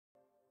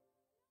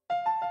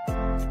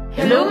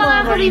Hello mga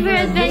ka-River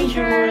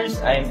Adventurers!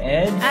 I'm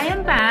Ed. I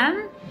am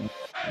Pam.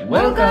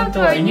 Welcome to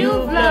our new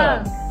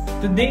vlog!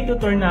 Today,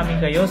 tutur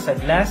namin kayo sa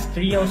Glass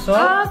Trios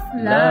of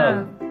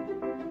Love.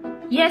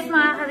 Yes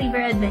mga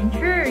ka-River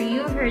Adventure,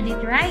 you heard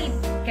it right.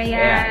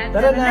 Kaya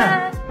tara na!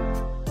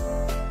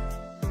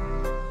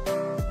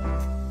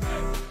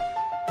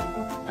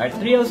 Our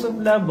Trios of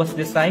Love was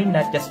designed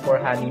not just for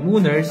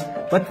honeymooners,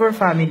 but for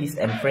families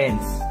and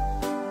friends.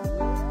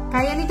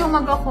 Kaya nitong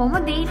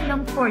mag-accommodate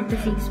ng 4 to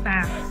 6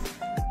 packs.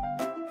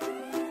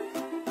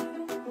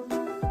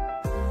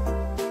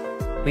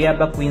 We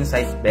have a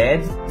queen-size bed,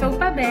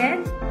 sofa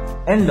bed,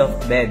 and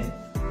loft bed.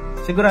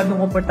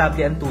 Siguradong komportable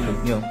ang tulog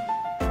nyo.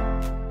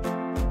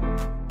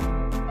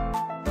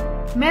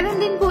 Meron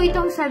din po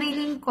itong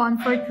sariling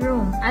comfort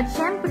room. At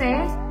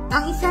syempre,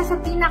 ang isa sa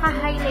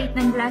pinaka-highlight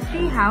ng Glass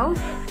Tree House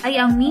ay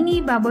ang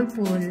mini bubble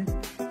pool.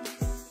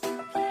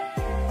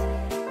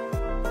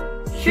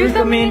 Sure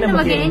kami na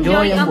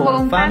mag-enjoy ang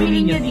buong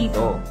family nyo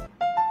dito.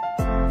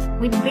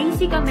 With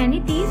basic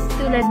amenities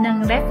tulad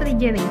ng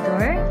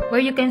refrigerator,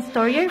 where you can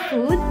store your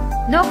food,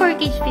 no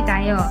corkage fee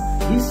tayo.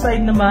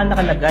 Inside naman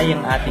nakalagay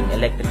ang ating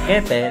electric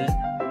kettle,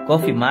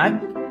 coffee mug,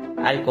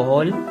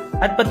 alcohol,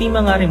 at pati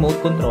mga remote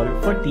control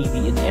for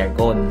TV and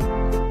aircon.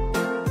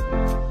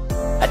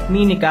 At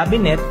mini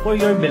cabinet for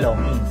your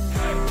belongings.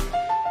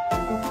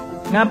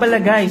 Nga pala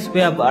guys,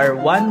 we have our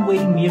one-way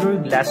mirror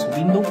glass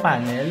window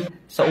panel.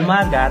 Sa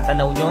umaga,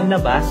 tanaw nyo ang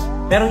labas,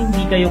 pero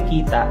hindi kayo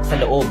kita sa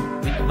loob,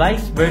 with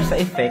vice versa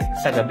effect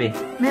sa gabi.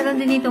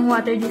 Meron din itong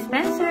water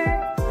dispenser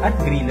at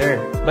griller,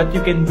 but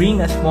you can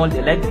bring a small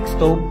electric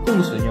stove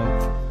kung gusto nyo.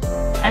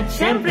 At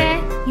syempre,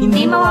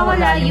 hindi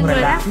mawawala yung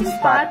relaxing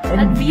spot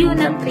at view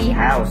ng tree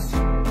house.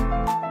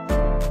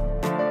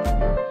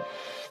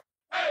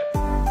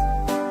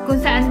 Kung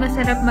saan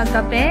masarap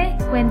magkape,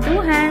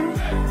 kwentuhan,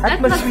 at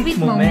mag-sweet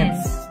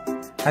moments.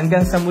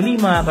 Hanggang sa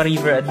muli mga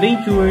ka-River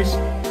Adventurers,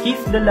 keep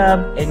the love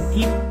and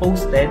keep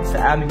posted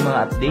sa aming mga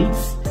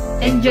updates.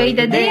 Enjoy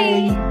the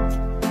day!